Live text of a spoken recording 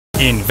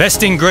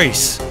Invest in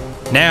Greece.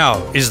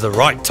 Now is the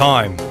right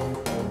time.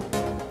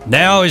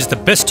 Now is the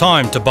best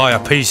time to buy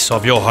a piece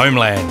of your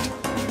homeland.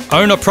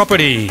 Own a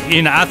property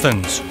in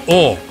Athens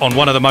or on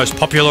one of the most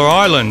popular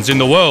islands in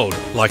the world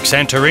like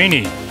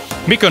Santorini,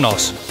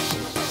 Mykonos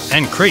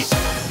and Crete.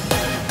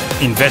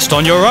 Invest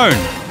on your own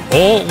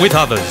or with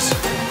others.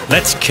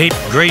 Let's keep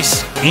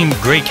Greece in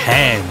Greek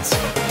hands.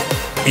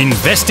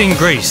 Invest in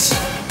Greece.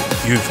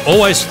 You've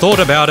always thought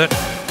about it,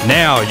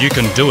 now you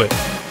can do it.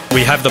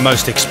 We have the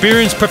most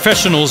experienced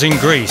professionals in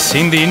Greece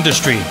in the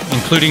industry,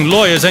 including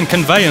lawyers and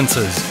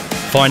conveyances,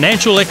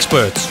 financial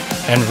experts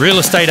and real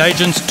estate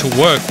agents to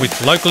work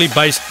with locally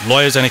based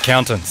lawyers and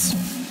accountants.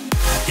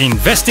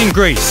 Invest in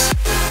Greece.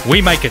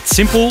 We make it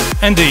simple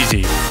and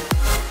easy.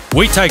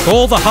 We take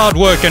all the hard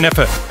work and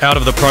effort out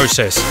of the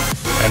process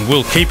and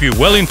we'll keep you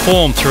well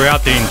informed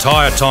throughout the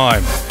entire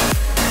time.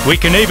 We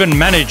can even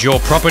manage your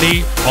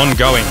property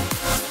ongoing.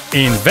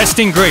 Invest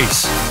in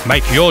Greece.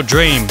 Make your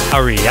dream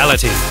a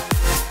reality.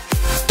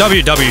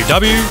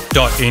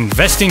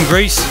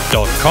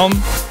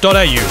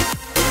 www.investingreece.com.au.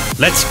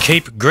 Let's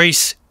keep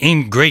Greece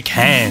in Greek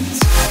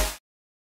hands.